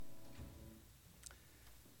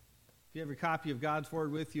If you have a copy of God's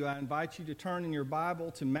Word with you, I invite you to turn in your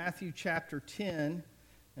Bible to Matthew chapter 10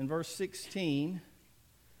 and verse 16.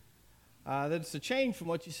 That's a change from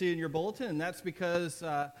what you see in your bulletin, and that's because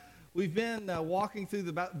we've been walking through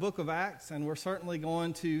the book of Acts, and we're certainly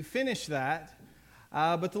going to finish that.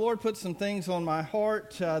 But the Lord put some things on my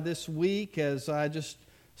heart this week as I just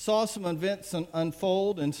saw some events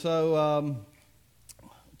unfold, and so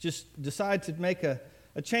just decided to make a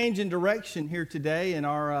change in direction here today in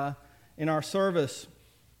our service.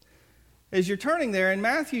 As you're turning there, in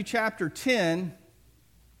Matthew chapter 10,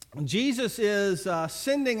 Jesus is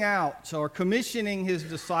sending out or commissioning his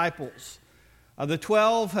disciples. The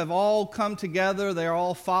 12 have all come together. They're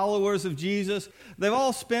all followers of Jesus. They've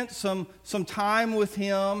all spent some time with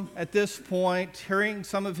him at this point, hearing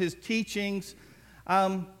some of his teachings.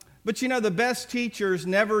 But you know, the best teachers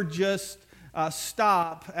never just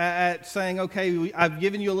stop at saying, okay, I've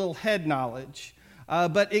given you a little head knowledge.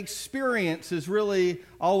 But experience is really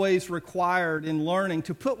always required in learning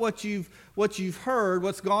to put what you've heard,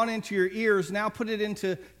 what's gone into your ears, now put it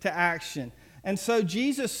into action. And so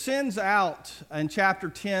Jesus sends out in chapter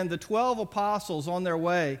 10 the 12 apostles on their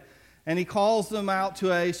way, and he calls them out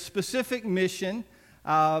to a specific mission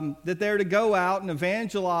that they're to go out and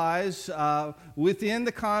evangelize within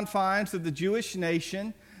the confines of the Jewish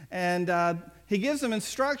nation. And he gives them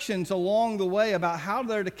instructions along the way about how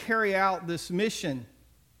they're to carry out this mission.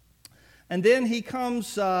 And then he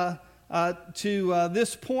comes to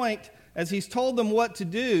this point as he's told them what to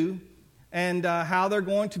do and how they're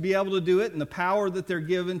going to be able to do it and the power that they're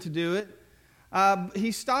given to do it.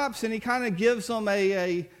 He stops and he kind of gives them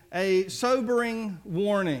a sobering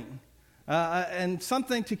warning and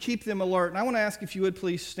something to keep them alert. And I want to ask if you would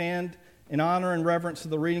please stand in honor and reverence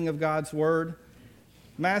of the reading of God's Word.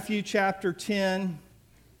 Matthew chapter 10,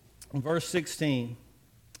 verse 16.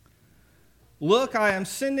 Look, I am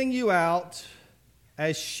sending you out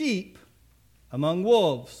as sheep among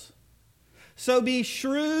wolves. So be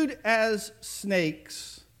shrewd as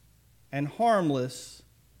snakes and harmless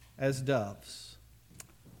as doves.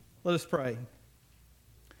 Let us pray.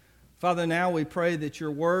 Father, now we pray that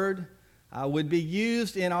your word would be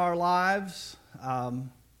used in our lives,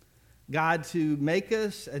 God, to make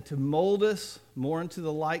us and to mold us more into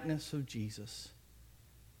the likeness of Jesus.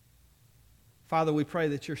 Father, we pray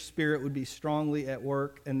that your Spirit would be strongly at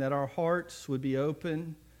work and that our hearts would be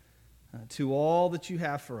open to all that you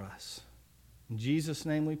have for us. In Jesus'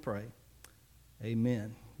 name we pray.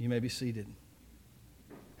 Amen. You may be seated.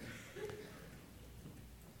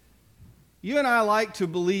 You and I like to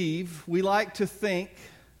believe, we like to think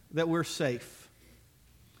that we're safe.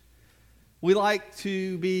 We like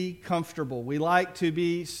to be comfortable. We like to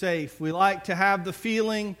be safe. We like to have the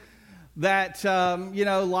feeling that,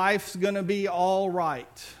 life's going to be all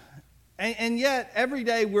right. And yet, every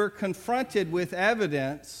day we're confronted with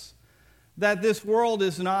evidence that this world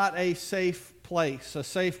is not a safe place, a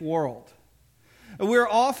safe world. We're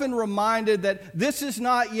often reminded that this is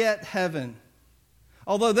not yet heaven.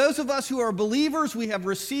 Although those of us who are believers, we have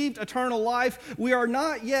received eternal life, we are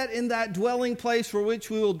not yet in that dwelling place for which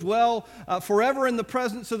we will dwell forever in the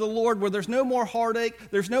presence of the Lord, where there's no more heartache,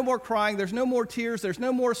 there's no more crying, there's no more tears, there's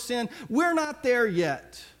no more sin. We're not there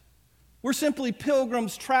yet. We're simply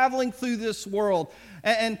pilgrims traveling through this world.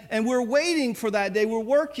 And we're waiting for that day. We're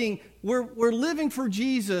working, we're living for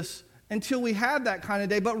Jesus until we have that kind of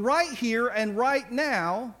day. But right here and right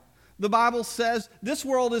now, the Bible says this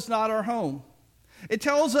world is not our home. It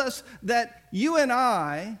tells us that you and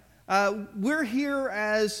I, we're here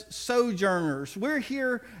as sojourners. We're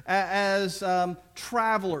here as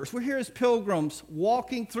travelers. We're here as pilgrims,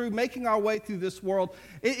 walking through, making our way through this world.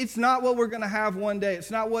 It's not what we're going to have one day.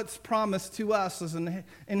 It's not what's promised to us as an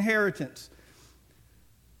inheritance.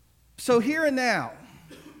 So here and now,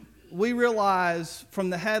 we realize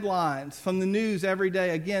from the headlines, from the news every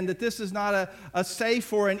day, again, that this is not a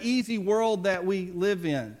safe or an easy world that we live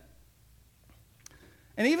in.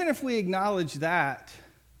 And even if we acknowledge that,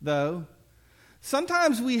 though,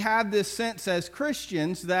 sometimes we have this sense as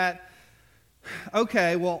Christians that,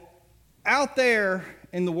 okay, well, out there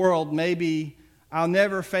in the world, maybe I'll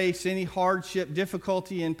never face any hardship,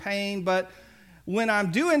 difficulty, and pain, but when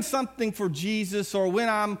I'm doing something for Jesus or when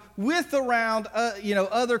I'm around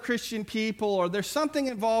other Christian people or there's something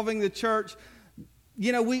involving the church,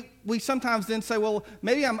 we sometimes then say, well,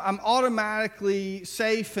 maybe I'm automatically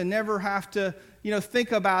safe and never have to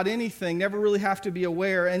think about anything, never really have to be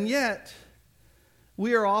aware. And yet,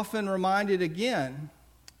 we are often reminded again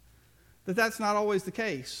that that's not always the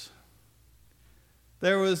case.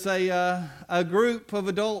 There was a group of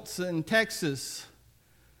adults in Texas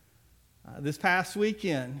this past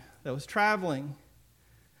weekend that was traveling.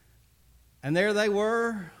 And there they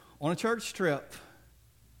were on a church trip,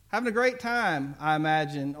 having a great time, I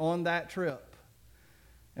imagine, on that trip.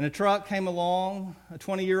 And a truck came along, a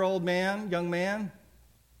 20-year-old young man,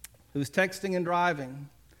 who was texting and driving.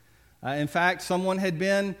 In fact, someone had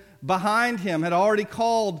been behind him, had already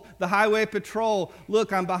called the highway patrol.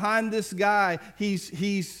 Look, I'm behind this guy.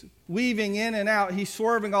 He's weaving in and out. He's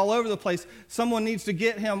swerving all over the place. Someone needs to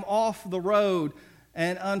get him off the road.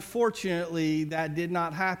 And unfortunately, that did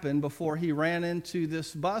not happen before he ran into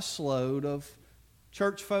this busload of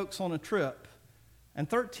church folks on a trip. And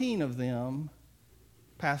 13 of them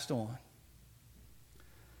passed on.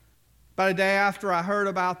 About a day after I heard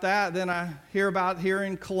about that, then I hear about here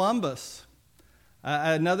in Columbus,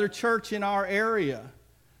 another church in our area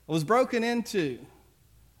was broken into.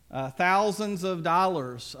 Thousands of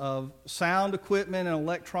dollars of sound equipment and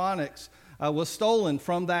electronics was stolen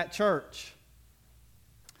from that church.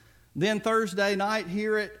 Then Thursday night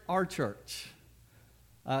here at our church,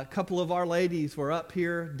 a couple of our ladies were up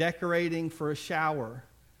here decorating for a shower,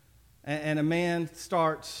 and a man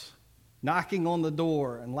starts knocking on the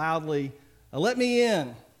door and loudly, "Let me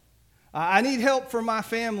in. I need help for my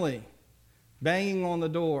family." Banging on the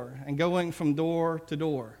door and going from door to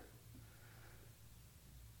door.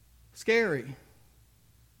 Scary.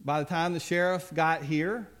 By the time the sheriff got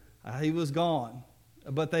here, he was gone.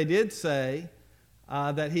 But they did say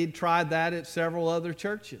that he'd tried that at several other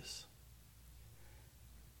churches.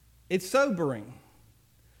 It's sobering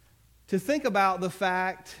to think about the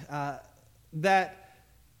fact that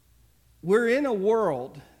we're in a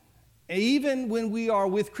world, even when we are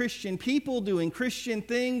with Christian people doing Christian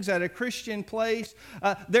things at a Christian place,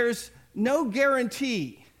 there's no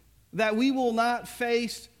guarantee that we will not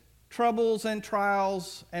face troubles and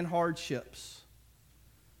trials and hardships.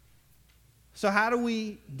 So how do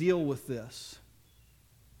we deal with this?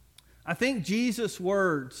 I think Jesus'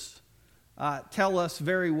 words tell us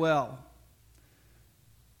very well.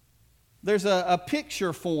 There's a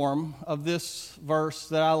picture form of this verse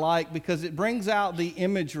that I like because it brings out the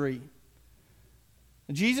imagery.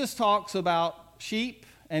 Jesus talks about sheep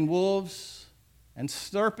and wolves and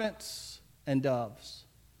serpents and doves.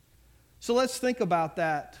 So let's think about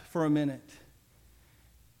that for a minute.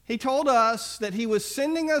 He told us that he was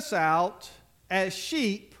sending us out as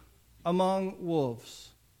sheep among wolves.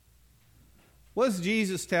 What is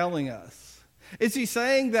Jesus telling us? Is he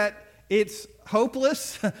saying that it's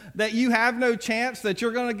hopeless, that you have no chance, that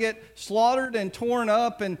you're going to get slaughtered and torn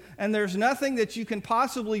up, and there's nothing that you can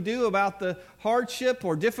possibly do about the hardship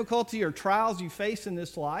or difficulty or trials you face in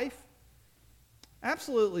this life?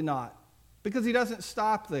 Absolutely not, because he doesn't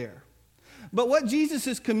stop there. But what Jesus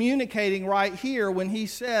is communicating right here when he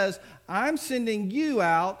says, "I'm sending you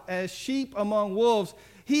out as sheep among wolves,"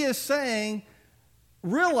 he is saying,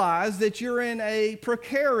 realize that you're in a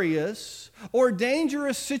precarious or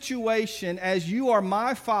dangerous situation as you are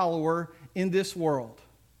my follower in this world.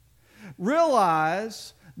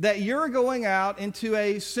 Realize that you're going out into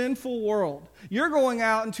a sinful world. You're going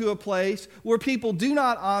out into a place where people do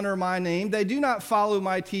not honor my name. They do not follow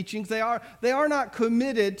my teachings. They are not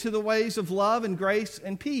committed to the ways of love and grace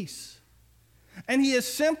and peace. And he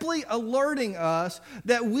is simply alerting us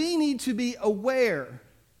that we need to be aware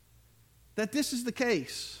that this is the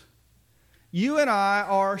case. You and I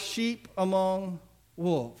are sheep among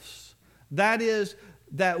wolves. That is,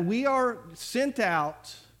 that we are sent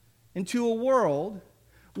out into a world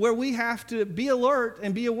where we have to be alert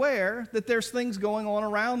and be aware that there's things going on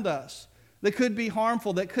around us that could be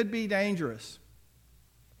harmful, that could be dangerous.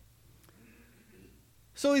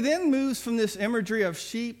 So he then moves from this imagery of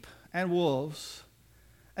sheep and wolves,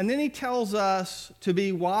 and then he tells us to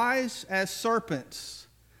be wise as serpents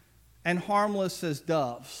and harmless as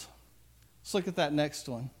doves. Let's look at that next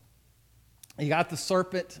one. You got the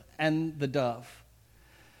serpent and the dove.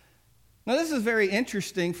 Now, this is very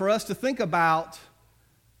interesting for us to think about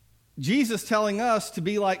Jesus telling us to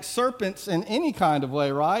be like serpents in any kind of way,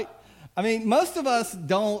 right? I mean, most of us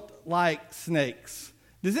don't like snakes.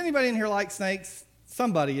 Does anybody in here like snakes?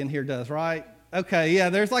 Somebody in here does, right? Okay, yeah,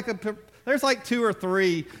 there's like two or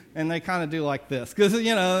three, and they kind of do like this because,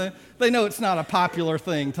 they know it's not a popular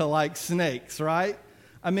thing to like snakes, right?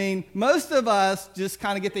 I mean, most of us just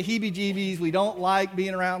kind of get the heebie-jeebies. We don't like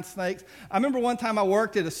being around snakes. I remember one time I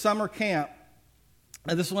worked at a summer camp,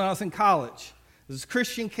 and this was when I was in college. It was a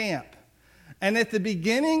Christian camp. And at the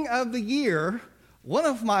beginning of the year, one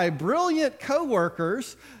of my brilliant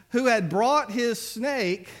coworkers who had brought his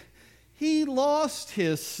snake, he lost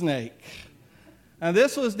his snake. Now,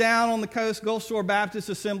 this was down on the coast, Gulf Shore Baptist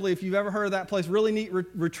Assembly. If you've ever heard of that place, really neat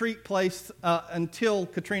retreat place until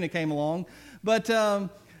Katrina came along. But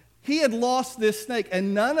he had lost this snake,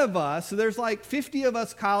 and none of us, so there's like 50 of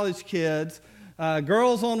us college kids,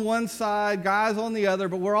 girls on one side, guys on the other,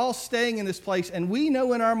 but we're all staying in this place, and we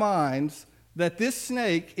know in our minds that this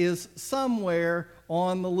snake is somewhere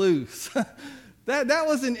on the loose. That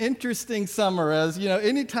was an interesting summer, as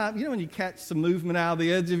anytime, when you catch some movement out of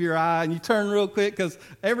the edge of your eye and you turn real quick, because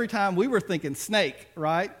every time we were thinking snake,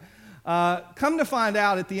 right? Come to find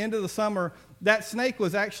out at the end of the summer, that snake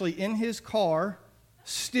was actually in his car,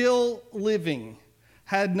 still living.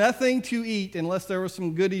 Had nothing to eat unless there were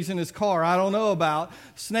some goodies in his car I don't know about.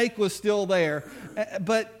 Snake was still there.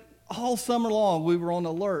 But all summer long, we were on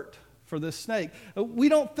alert for this snake. We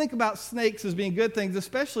don't think about snakes as being good things,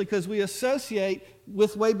 especially because we associate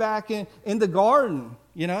with way back in the garden,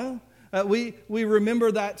 We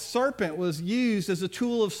remember that serpent was used as a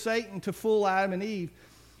tool of Satan to fool Adam and Eve.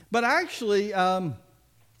 But actually,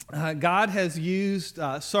 God has used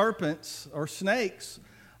serpents or snakes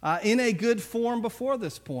in a good form before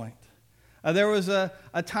this point. There was a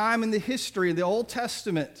time in the history of the Old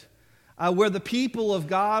Testament where the people of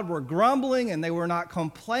God were grumbling and they were not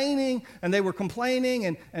complaining, and they were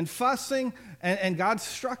complaining and fussing, and God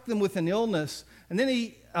struck them with an illness. And then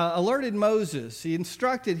he alerted Moses. He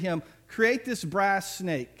instructed him, create this brass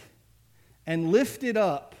snake and lift it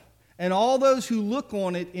up, and all those who look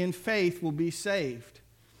on it in faith will be saved.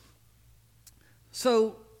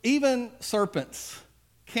 So even serpents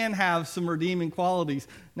can have some redeeming qualities.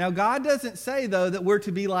 Now, God doesn't say, though, that we're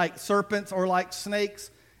to be like serpents or like snakes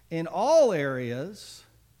in all areas,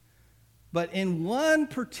 but in one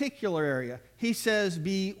particular area, he says,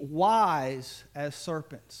 be wise as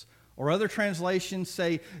serpents. Or other translations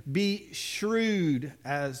say, be shrewd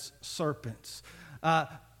as serpents.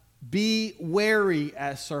 Be wary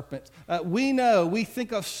as serpents. We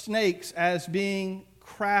think of snakes as being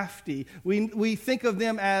crafty. We think of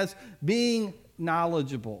them as being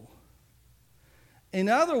knowledgeable. In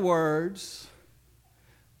other words,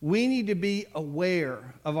 we need to be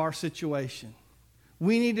aware of our situation.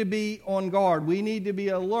 We need to be on guard. We need to be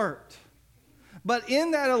alert. But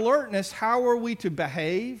in that alertness, how are we to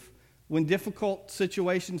behave when difficult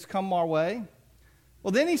situations come our way?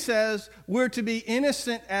 Well, then he says we're to be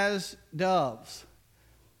innocent as doves.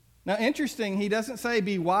 Now, interesting, he doesn't say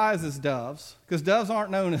be wise as doves, because doves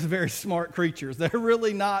aren't known as very smart creatures. They're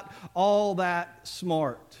really not all that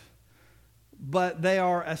smart. But they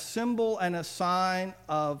are a symbol and a sign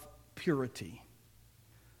of purity.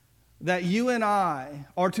 That you and I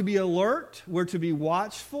are to be alert, we're to be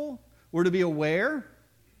watchful, we're to be aware.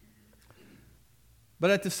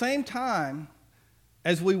 But at the same time,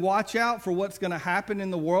 as we watch out for what's going to happen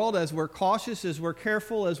in the world, as we're cautious, as we're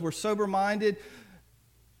careful, as we're sober-minded,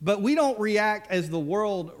 but we don't react as the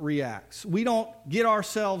world reacts. We don't get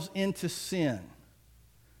ourselves into sin.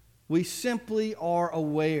 We simply are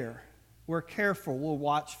aware. We're careful. We're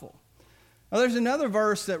watchful. Now, there's another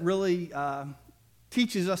verse that really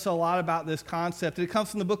teaches us a lot about this concept. It comes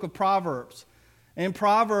from the book of Proverbs. And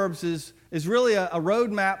Proverbs is really a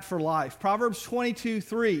roadmap for life. Proverbs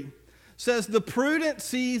 22:3 says, the prudent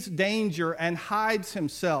sees danger and hides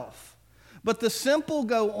himself, but the simple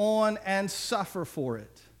go on and suffer for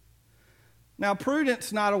it. Now,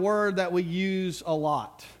 prudent's not a word that we use a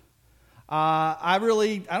lot. I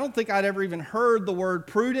don't think I'd ever even heard the word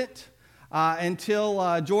prudent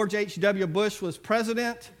until George H.W. Bush was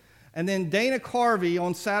president. And then Dana Carvey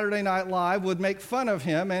on Saturday Night Live would make fun of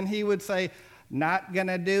him, and he would say, not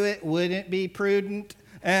gonna do it, wouldn't be prudent.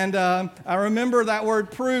 And I remember that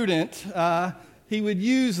word prudent he would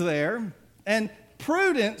use there. And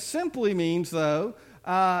prudent simply means, though,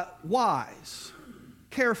 wise,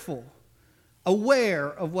 careful, aware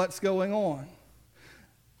of what's going on.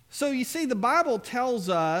 So you see, the Bible tells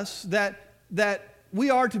us that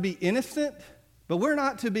we are to be innocent, but we're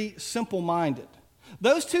not to be simple-minded.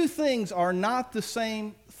 Those two things are not the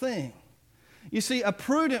same thing. You see, a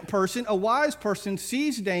prudent person, a wise person,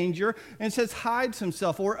 sees danger and says hides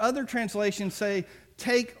himself, or other translations say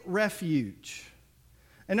take refuge.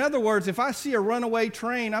 In other words, if I see a runaway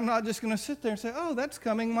train, I'm not just going to sit there and say, oh, that's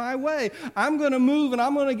coming my way. I'm going to move and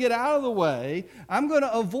I'm going to get out of the way. I'm going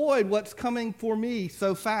to avoid what's coming for me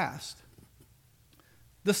so fast.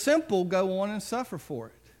 The simple go on and suffer for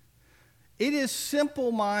it. It is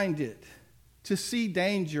simple-minded to see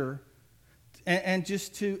danger and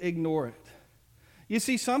just to ignore it. You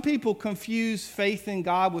see, some people confuse faith in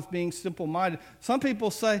God with being simple-minded. Some people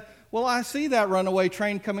say, well, I see that runaway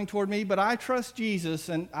train coming toward me, but I trust Jesus,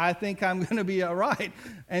 and I think I'm going to be all right.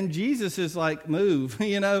 And Jesus is like, move.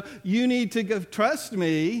 You need to go, trust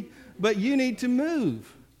me, but you need to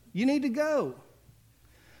move. You need to go.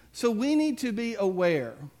 So we need to be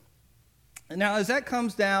aware. Now, as that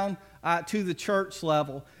comes down to the church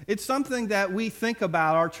level, it's something that we think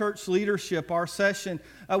about, our church leadership, our session.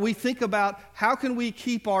 We think about how can we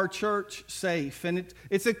keep our church safe? And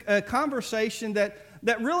it's a conversation that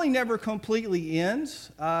really never completely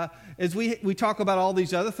ends. As we talk about all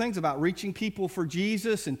these other things, about reaching people for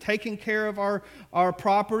Jesus and taking care of our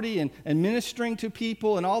property and ministering to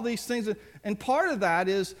people and all these things. And part of that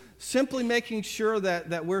is simply making sure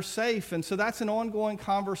that we're safe. And so that's an ongoing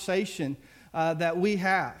conversation that we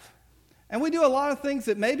have. And we do a lot of things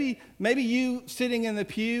that maybe you sitting in the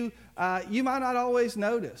pew, you might not always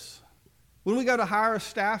notice. When we go to hire a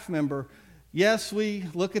staff member, yes, we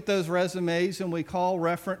look at those resumes and we call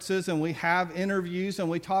references and we have interviews and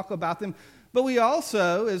we talk about them. But we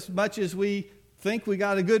also, as much as we think we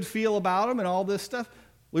got a good feel about them and all this stuff,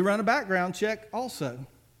 we run a background check also.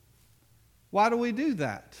 Why do we do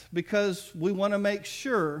that? Because we want to make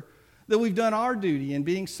sure that we've done our duty in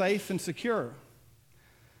being safe and secure.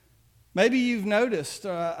 Maybe you've noticed,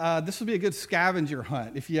 this would be a good scavenger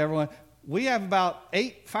hunt if you ever want. We have about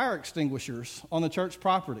 8 fire extinguishers on the church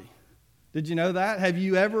property. Did you know that? Have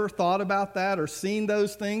you ever thought about that or seen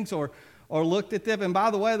those things or looked at them? And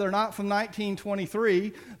by the way, they're not from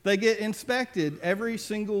 1923. They get inspected every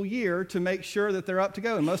single year to make sure that they're up to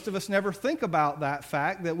go. And most of us never think about that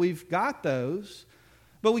fact that we've got those,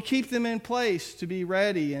 but we keep them in place to be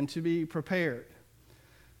ready and to be prepared.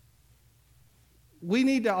 We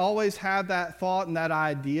need to always have that thought and that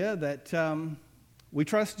idea that we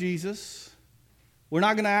trust Jesus. We're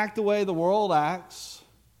not going to act the way the world acts.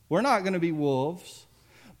 We're not going to be wolves.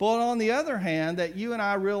 But on the other hand, that you and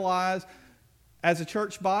I realize as a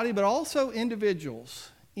church body, but also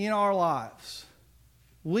individuals in our lives,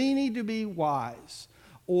 we need to be wise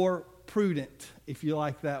or prudent, if you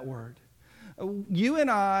like that word. You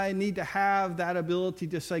and I need to have that ability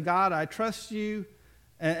to say, God, I trust you.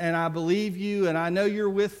 And I believe you, and I know you're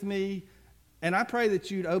with me, and I pray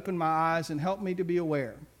that you'd open my eyes and help me to be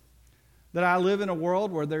aware that I live in a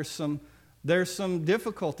world where there's some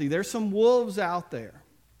difficulty, there's some wolves out there.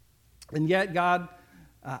 And yet, God,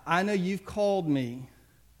 I know you've called me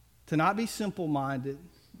to not be simple-minded,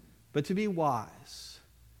 but to be wise,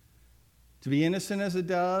 to be innocent as a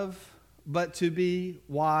dove, but to be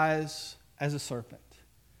wise as a serpent.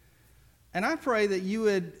 And I pray that you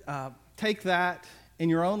would take that in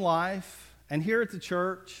your own life and here at the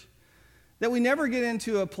church, that we never get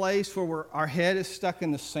into a place where our head is stuck in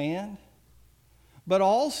the sand, but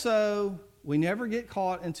also we never get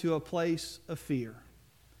caught into a place of fear.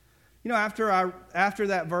 You know, after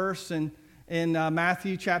that verse in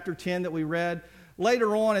Matthew chapter 10 that we read,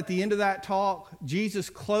 later on at the end of that talk, Jesus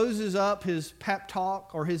closes up his pep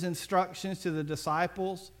talk or his instructions to the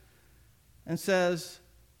disciples and says,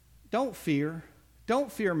 don't fear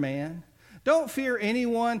man. Don't fear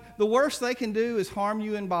anyone. The worst they can do is harm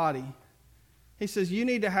you in body. He says you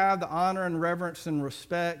need to have the honor and reverence and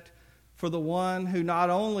respect for the one who not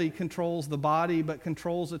only controls the body, but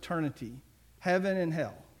controls eternity, heaven and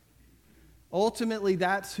hell. Ultimately,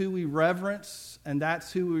 that's who we reverence, and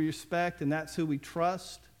that's who we respect, and that's who we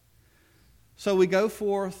trust. So we go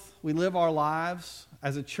forth, we live our lives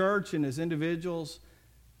as a church and as individuals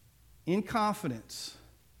in confidence,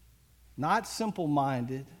 not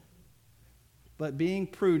simple-minded, but being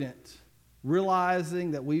prudent,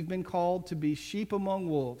 realizing that we've been called to be sheep among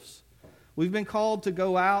wolves. We've been called to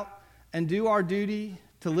go out and do our duty,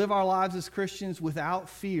 to live our lives as Christians without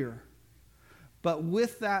fear, but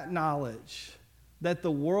with that knowledge that the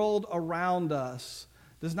world around us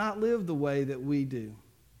does not live the way that we do.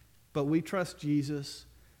 But we trust Jesus,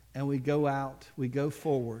 and we go out, we go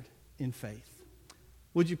forward in faith.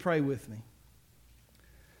 Would you pray with me?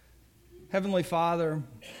 Heavenly Father,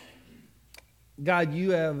 God,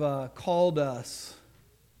 you have called us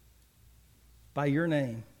by your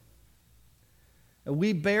name. And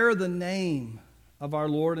we bear the name of our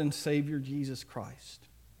Lord and Savior Jesus Christ.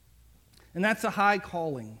 And that's a high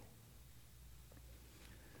calling.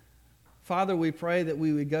 Father, we pray that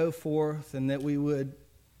we would go forth and that we would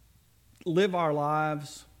live our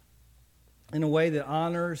lives in a way that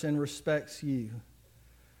honors and respects you.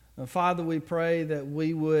 And Father, we pray that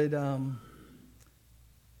we would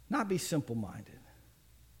not be simple-minded.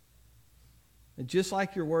 And just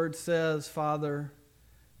like your word says, Father,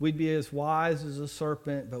 we'd be as wise as a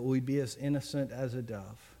serpent, but we'd be as innocent as a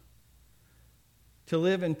dove. To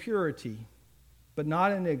live in purity, but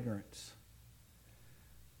not in ignorance.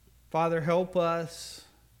 Father, help us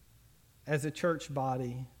as a church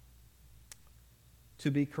body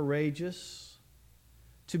to be courageous,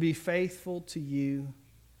 to be faithful to you,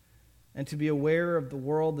 and to be aware of the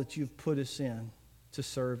world that you've put us in to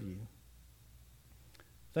serve you.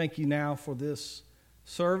 Thank you now for this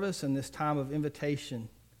service and this time of invitation.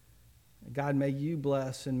 God, may you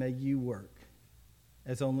bless and may you work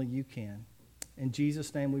as only you can. In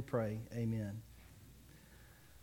Jesus' name we pray, amen.